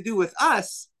 nothing to do with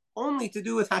us, only to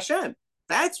do with Hashem.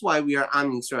 That's why we are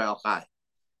Am Yisrael Chai.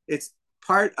 It's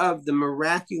part of the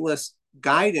miraculous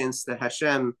guidance that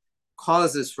Hashem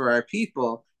causes for our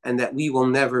people, and that we will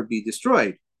never be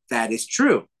destroyed. That is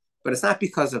true. But it's not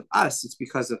because of us, it's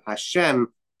because of Hashem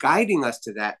guiding us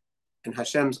to that and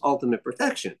Hashem's ultimate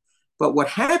protection. But what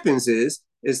happens is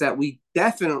that we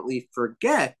definitely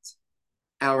forget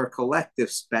our collective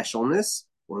specialness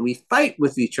when we fight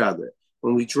with each other,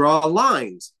 when we draw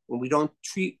lines, when we don't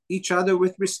treat each other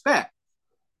with respect.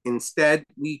 Instead,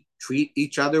 we treat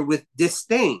each other with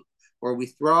disdain, or we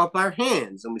throw up our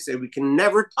hands and we say we can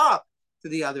never talk to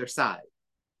the other side.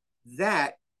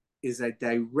 That is a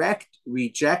direct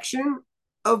rejection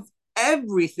of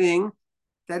everything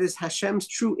that is Hashem's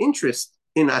true interest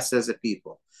in us as a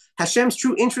people. Hashem's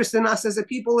true interest in us as a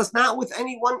people is not with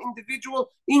any one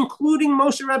individual, including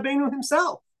Moshe Rabbeinu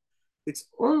himself. It's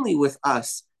only with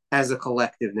us as a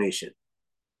collective nation.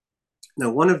 Now,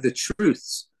 one of the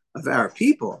truths of our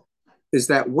people is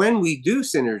that when we do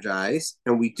synergize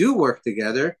and we do work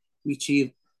together, we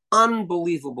achieve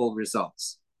unbelievable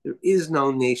results. There is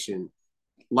no nation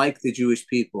like the Jewish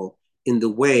people in the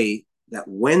way that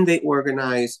when they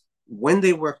organize, when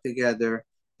they work together,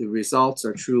 the results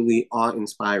are truly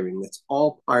awe-inspiring. That's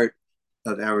all part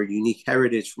of our unique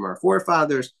heritage from our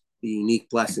forefathers, the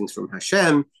unique blessings from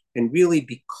Hashem, and really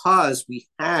because we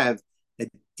have a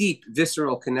deep,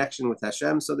 visceral connection with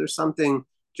Hashem, so there's something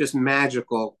just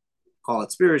magical, call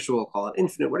it spiritual, call it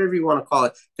infinite, whatever you want to call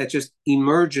it, that just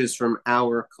emerges from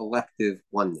our collective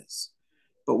oneness.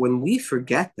 But when we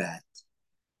forget that,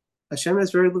 Hashem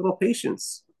has very little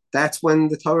patience. That's when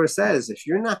the Torah says, if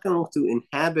you're not going to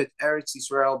inhabit Eretz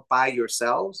Yisrael by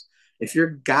yourselves, if you're,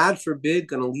 God forbid,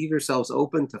 going to leave yourselves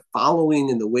open to following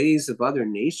in the ways of other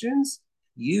nations,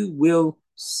 you will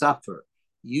suffer.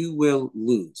 You will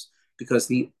lose. Because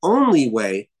the only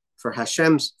way for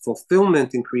Hashem's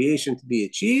fulfillment in creation to be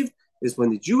achieved is when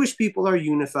the Jewish people are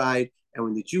unified, and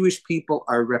when the Jewish people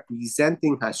are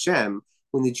representing Hashem,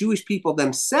 when the Jewish people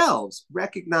themselves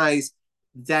recognize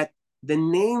that the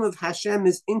name of Hashem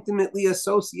is intimately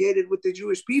associated with the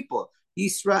Jewish people.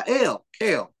 Yisrael,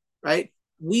 Kel, right?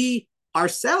 We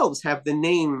ourselves have the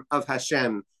name of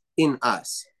Hashem in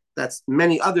us. That's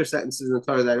many other sentences in the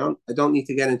Torah that I don't need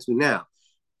to get into now.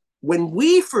 When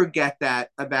we forget that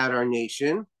about our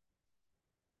nation,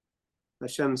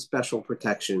 Hashem's special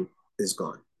protection is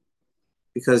gone.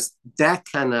 Because that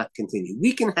cannot continue.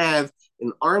 We can have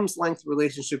an arm's length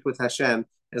relationship with Hashem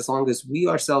as long as we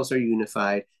ourselves are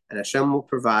unified, and Hashem will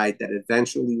provide that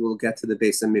eventually we'll get to the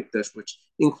Beis HaMikdash, which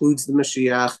includes the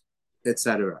Mashiach,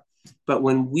 etc. But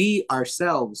when we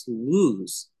ourselves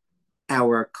lose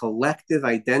our collective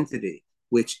identity,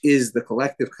 which is the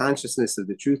collective consciousness of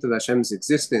the truth of Hashem's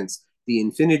existence, the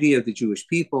infinity of the Jewish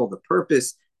people, the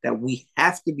purpose that we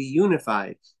have to be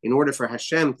unified in order for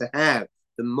Hashem to have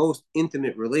the most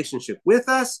intimate relationship with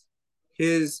us,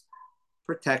 his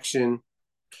protection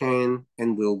can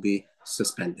and will be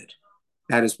suspended.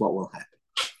 That is what will happen.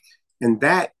 And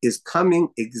that is coming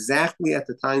exactly at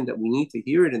the time that we need to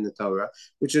hear it in the Torah,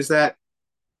 which is that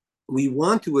we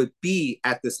want to be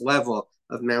at this level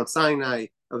of Mount Sinai,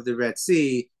 of the Red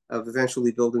Sea, of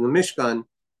eventually building a Mishkan,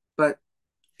 but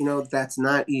that's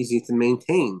not easy to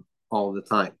maintain all the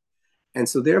time. And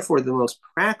so therefore, the most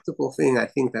practical thing I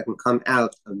think that can come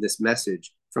out of this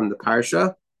message from the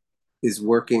Parsha is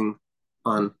working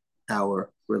on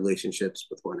our relationships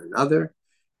with one another,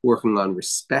 working on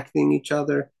respecting each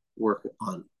other, work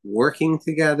on working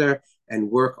together,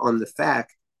 and work on the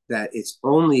fact that it's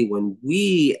only when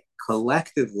we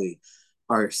collectively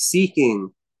are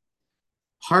seeking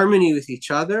harmony with each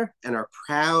other and are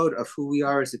proud of who we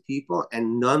are as a people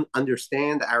and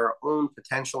understand our own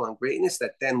potential and greatness,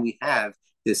 that then we have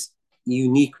this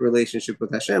unique relationship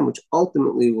with Hashem, which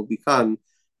ultimately will become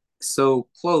so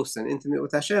close and intimate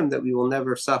with Hashem that we will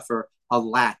never suffer a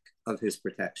lack of his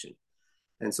protection.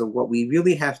 And so what we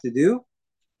really have to do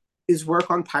is work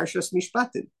on Parshas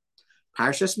Mishpatim.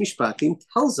 Parshas Mishpatim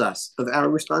tells us of our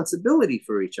responsibility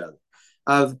for each other,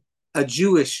 of a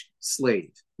Jewish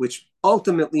slave, which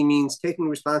ultimately means taking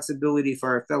responsibility for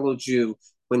our fellow Jew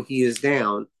when he is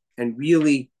down and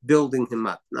really building him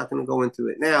up. I'm not going to go into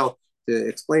it now to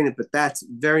explain it, but that's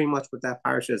very much what that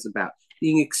parsha is about.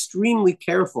 Being extremely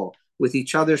careful with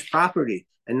each other's property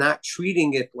and not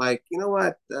treating it like, you know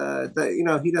what,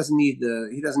 he doesn't need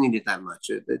it that much.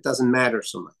 It doesn't matter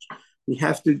so much. We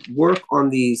have to work on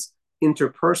these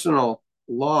interpersonal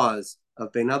laws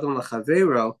of Ben Adam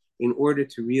L'Chavero in order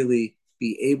to really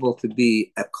be able to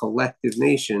be a collective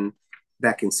nation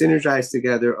that can synergize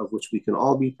together, of which we can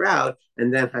all be proud,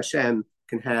 and then Hashem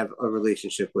can have a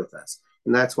relationship with us.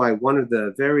 And that's why one of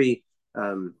the very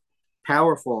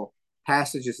powerful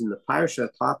passages in the Parsha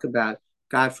talk about,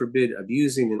 God forbid,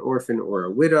 abusing an orphan or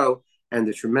a widow, and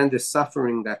the tremendous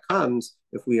suffering that comes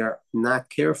if we are not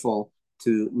careful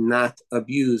to not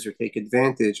abuse or take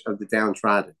advantage of the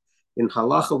downtrodden. In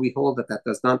halacha, we hold that that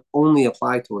does not only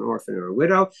apply to an orphan or a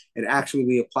widow, it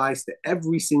actually applies to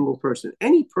every single person.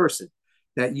 Any person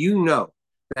that you know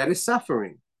that is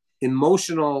suffering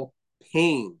emotional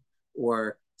pain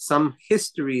or some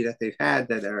history that they've had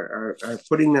that are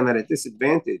putting them at a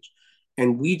disadvantage,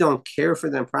 and we don't care for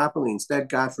them properly. Instead,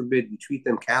 God forbid, we treat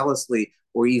them callously,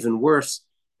 or even worse,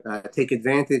 take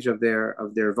advantage of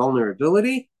their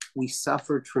vulnerability. We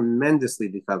suffer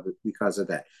tremendously because of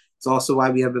that. It's also why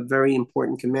we have a very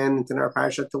important commandment in our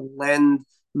parasha to lend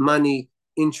money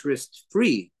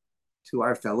interest-free to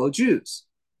our fellow Jews.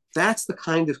 That's the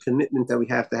kind of commitment that we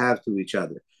have to each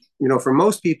other. You know, for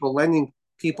most people, lending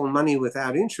people money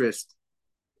without interest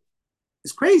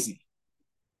is crazy,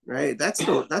 right? That's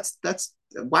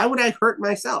why would I hurt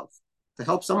myself to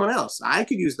help someone else? I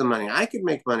could use the money. I could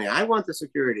make money. I want the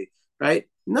security, right?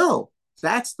 No,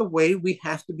 that's the way we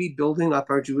have to be building up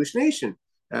our Jewish nation.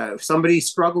 If somebody's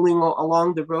struggling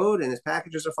along the road and his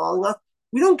packages are falling off,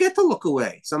 we don't get to look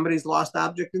away. Somebody's lost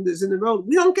object is in the road.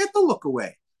 We don't get to look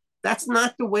away. That's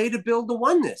not the way to build the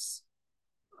oneness.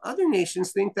 Other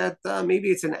nations think that maybe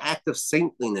it's an act of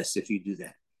saintliness if you do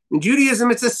that. In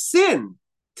Judaism, it's a sin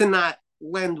to not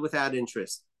lend without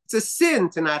interest. It's a sin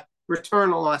to not return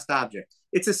a lost object.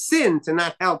 It's a sin to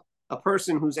not help a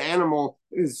person whose animal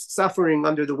is suffering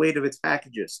under the weight of its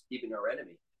packages. Even our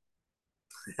enemy.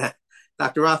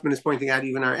 Dr. Rothman is pointing out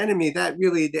even our enemy, that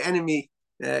really the enemy,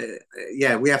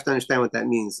 we have to understand what that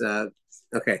means.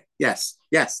 Okay, yes,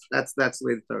 that's the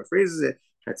way the Torah phrases it.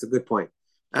 That's a good point.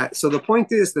 So the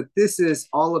point is that this is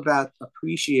all about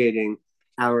appreciating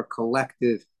our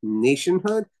collective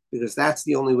nationhood, because that's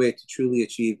the only way to truly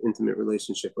achieve intimate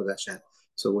relationship with Hashem.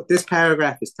 So what this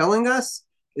paragraph is telling us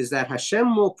is that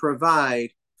Hashem will provide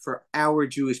for our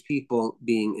Jewish people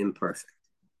being imperfect.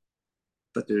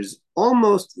 But there's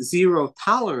almost zero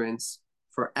tolerance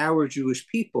for our Jewish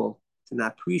people to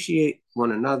not appreciate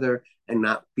one another and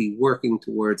not be working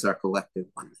towards our collective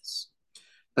oneness.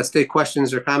 Let's take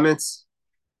questions or comments,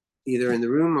 either in the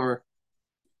room or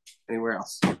anywhere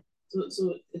else.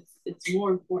 So it's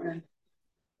more important,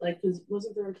 like, because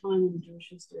wasn't there a time in Jewish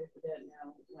history, I forget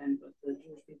now when, but the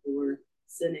Jewish people were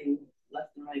sinning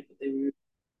left and right, but they were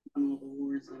on all the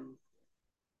wars and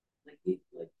like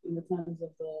in the times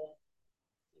of the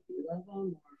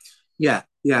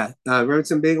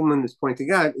Rebbetzin Begelman is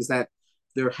pointing out is that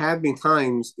there have been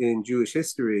times in Jewish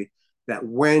history that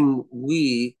when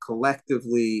we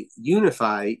collectively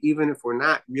unify, even if we're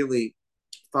not really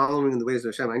following in the ways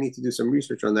of Hashem, I need to do some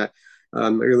research on that. I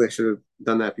really should have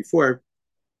done that before,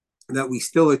 that we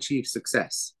still achieve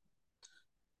success.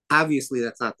 Obviously,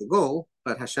 that's not the goal,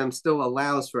 but Hashem still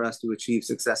allows for us to achieve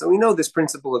success. And we know this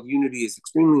principle of unity is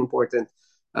extremely important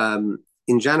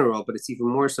in general, but it's even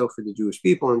more so for the Jewish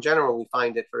people. In general, we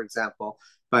find it, for example,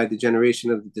 by the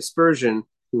generation of the dispersion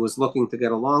who was looking to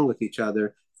get along with each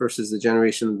other versus the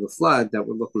generation of the flood that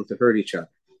were looking to hurt each other.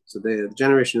 So the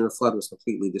generation of the flood was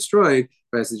completely destroyed,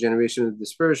 whereas the generation of the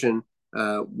dispersion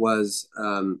was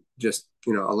just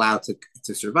allowed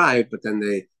to survive, but then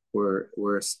they were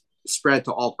spread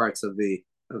to all parts of the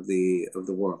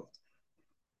world.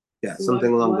 Yeah, so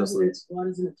something along those lines. Why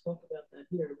doesn't it talk about that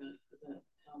here, about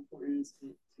how important it is to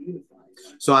unify?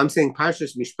 So I'm saying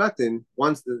Parshas Mishpatim,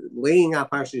 laying out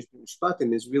Parshas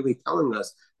Mishpatim is really telling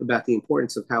us about the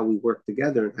importance of how we work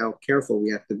together and how careful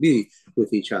we have to be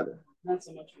with each other. Not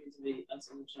so much to be us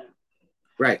and Hashem.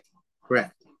 Right,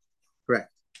 correct,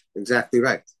 exactly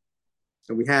right.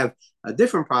 And we have a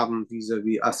different problem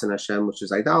vis-a-vis us and Hashem, which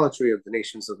is idolatry of the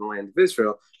nations of the land of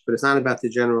Israel, but it's not about the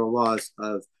general laws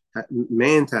of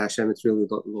man to Hashem, it's really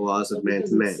the laws of man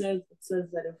to man. It says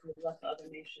that if we let the other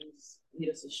nations lead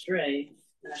us astray,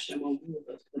 then Hashem won't be with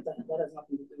us, but that has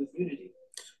nothing to do with unity.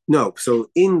 No, so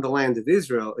in the land of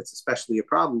Israel, it's especially a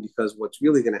problem because what's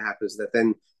really going to happen is that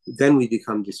then we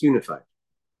become disunified.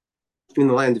 In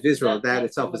the land of Israel, that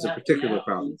itself is a particular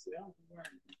problem.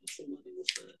 hostility with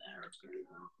the Arabs or anything.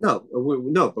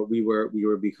 No, but we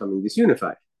were becoming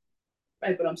disunified.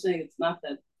 Right, but I'm saying it's not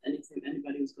that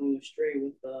anybody was going astray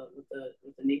with the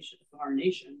nation, the foreign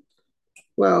nation.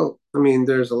 Well, I mean,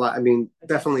 there's a lot. I mean,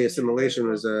 definitely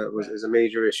assimilation is a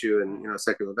major issue, and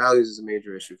secular values is a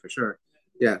major issue for sure.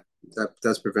 Yeah, that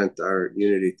does prevent our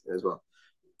unity as well.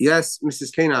 Yes,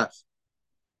 Mrs. Kanoff.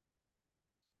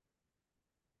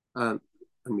 I'm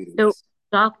meeting So, this.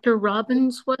 Dr.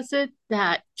 Robbins, was it,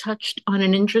 that touched on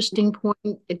an interesting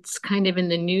point? It's kind of in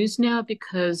the news now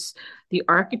because the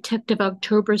architect of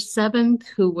October 7th,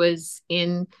 who was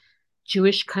in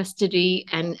Jewish custody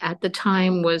and at the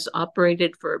time was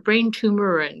operated for a brain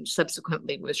tumor and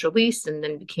subsequently was released and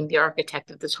then became the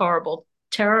architect of this horrible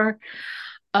terror.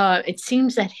 It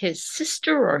seems that his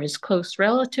sister or his close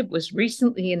relative was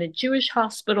recently in a Jewish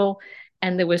hospital,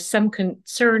 and there was some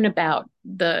concern about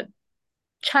the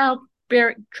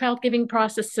child-giving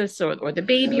processes or the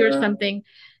baby or something.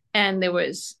 And there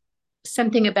was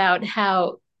something about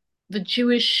how the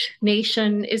Jewish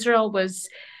nation, Israel, was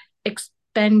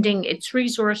expending its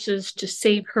resources to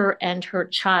save her and her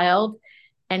child.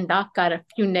 And Doc got a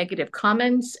few negative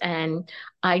comments, and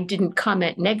I didn't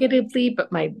comment negatively,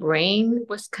 but my brain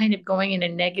was kind of going in a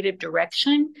negative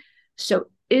direction. So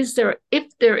if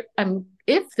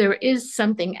there is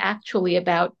something actually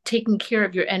about taking care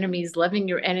of your enemies, loving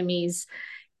your enemies,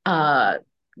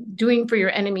 doing for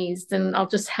your enemies, then I'll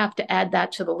just have to add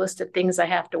that to the list of things I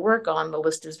have to work on. The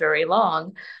list is very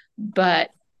long,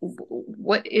 but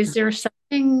what is there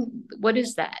something? What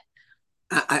is that?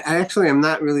 I actually am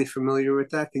not really familiar with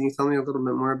that. Can you tell me a little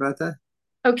bit more about that?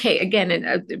 Okay, again,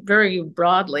 and very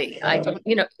broadly, I don't,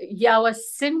 Yawa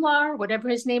Sinwar, whatever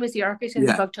his name is, the architect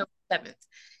of October 7th.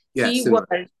 Yeah,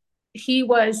 he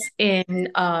was in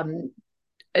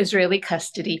Israeli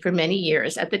custody for many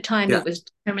years. At the time, it was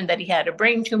determined that he had a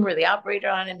brain tumor. They operated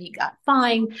on him. He got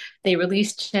fine. They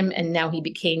released him, and now he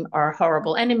became our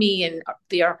horrible enemy and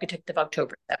the architect of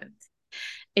October 7th.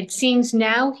 It seems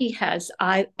now he has,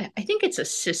 I think it's a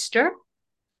sister.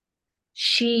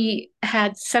 She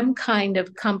had some kind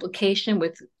of complication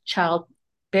with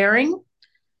childbearing.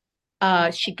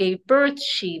 She gave birth.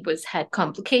 She had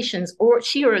complications, or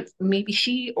maybe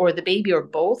she or the baby or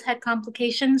both had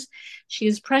complications. She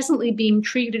is presently being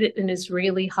treated at an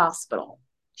Israeli hospital.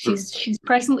 She's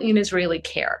presently in Israeli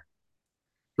care.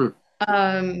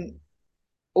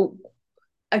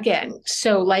 Again,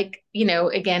 so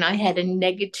again, I had a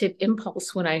negative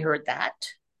impulse when I heard that.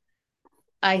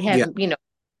 I have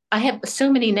so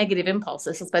many negative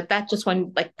impulses, but that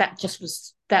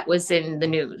was in the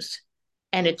news,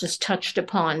 and it just touched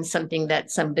upon something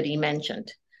that somebody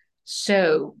mentioned.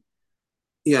 So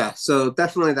so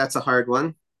definitely that's a hard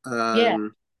one. But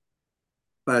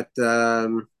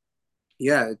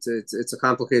it's a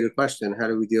complicated question. How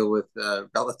do we deal with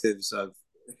relatives of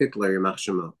Hitler,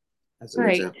 Yamach as an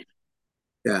example?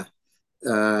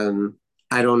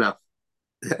 I don't know.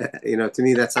 To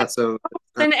me, that's not so.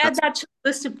 Then add that to the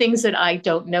list of things that I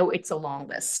don't know. It's a long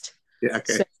list. Yeah,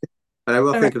 okay. But I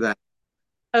will think of that.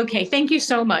 Okay, thank you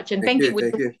so much. And thank you.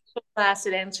 Thank you. Class,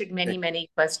 it answered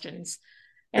many questions.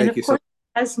 And of course,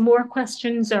 as more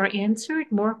questions are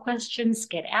answered, more questions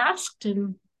get asked.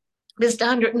 And bis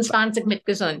 120 mit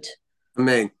gesund.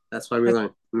 Amen. That's why we learn.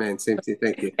 Amen. Same to you.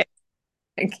 Thank you.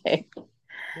 Okay.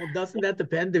 Well, doesn't that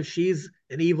depend if she's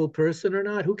an evil person or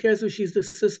not? Who cares if she's the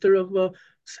sister of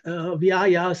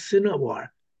Yahya Sinwar?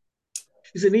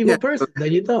 She's an evil person.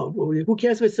 Then you don't. Who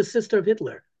cares if it's the sister of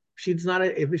Hitler?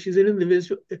 If she's an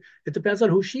individual, it depends on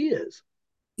who she is.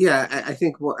 Yeah, I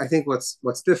think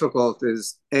what's difficult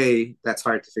is A, that's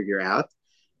hard to figure out,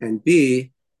 and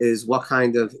B is what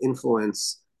kind of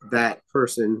influence that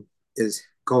person is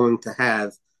going to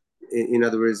have. In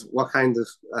other words, what kind of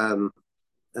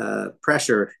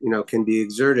pressure can be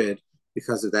exerted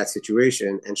because of that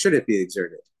situation, and should it be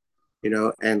exerted?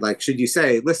 And should you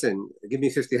say, listen, give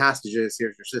me 50 hostages,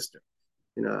 here's your sister?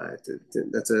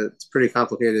 It's a pretty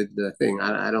complicated thing.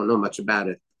 I don't know much about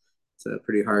it. It's a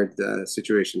pretty hard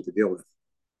situation to deal with.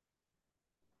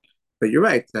 But you're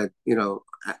right that,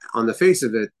 on the face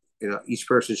of it, each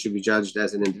person should be judged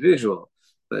as an individual.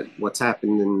 But what's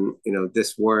happened in,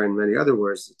 this war and many other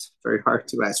wars, it's very hard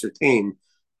to ascertain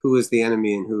who is the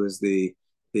enemy and who is the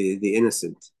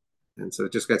innocent. And so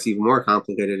it just gets even more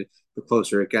complicated the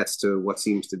closer it gets to what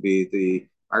seems to be the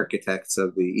architects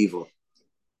of the evil.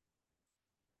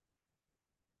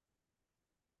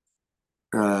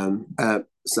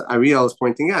 So Ariel is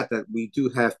pointing out that we do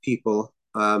have people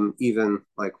even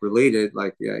related,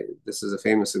 this is a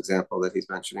famous example that he's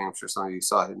mentioning. I'm sure some of you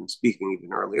saw him speaking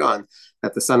even early on,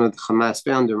 that the son of the Hamas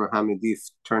founder, Mohammed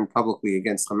Deif, turned publicly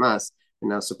against Hamas and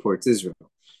now supports Israel.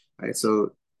 Right?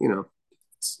 So,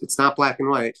 it's not black and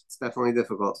white. It's definitely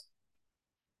difficult.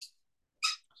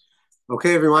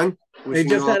 Okay, everyone. They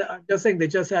just had, I'm just saying, they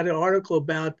just had an article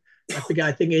about,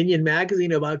 I think Indian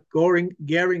Magazine, about Goring,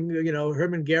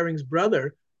 Hermann Goering's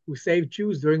brother, who saved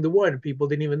Jews during the war, and people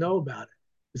didn't even know about it.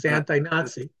 It's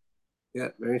anti-Nazi. Yeah,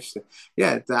 very interesting.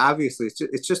 Yeah, obviously,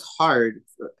 it's just hard.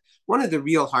 One of the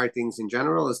real hard things in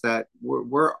general is that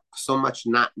we're so much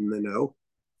not in the know.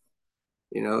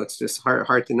 It's just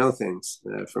hard to know things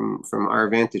from our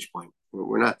vantage point.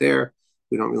 We're not there.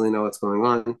 We don't really know what's going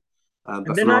on.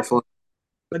 But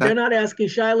they're not asking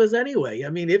shilas anyway. I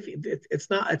mean, if it's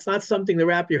not something to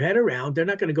wrap your head around, they're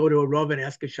not going to go to a rav and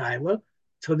ask a shilah.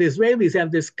 So the Israelis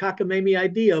have this cockamamie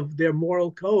idea of their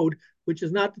moral code, which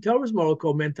is not the Torah's moral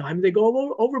code. Many times they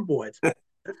go overboard.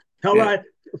 Torah,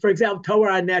 for example,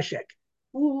 Torah Neshek.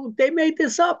 Ooh, they made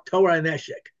this up, Torah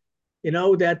Neshek.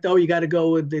 That you got to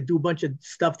go and they do a bunch of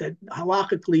stuff that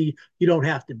halakhically you don't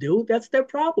have to do. That's their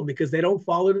problem because they don't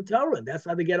follow the Torah. That's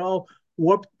how they get all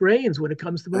warped brains when it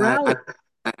comes to morality.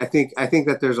 I think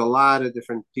that there's a lot of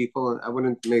different people, and I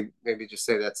wouldn't maybe just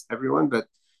say that's everyone, but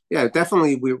yeah,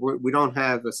 definitely we don't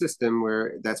have a system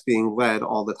where that's being led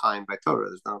all the time by Torah.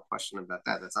 There's no question about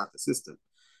that. That's not the system.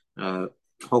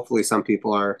 Hopefully, some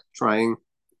people are trying.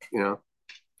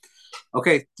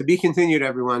 Okay, to be continued,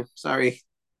 everyone. Sorry.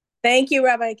 Thank you,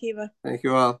 Rabbi Akiva. Thank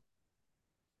you all.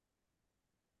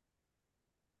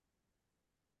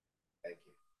 Thank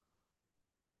you.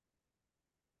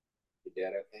 You did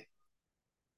okay?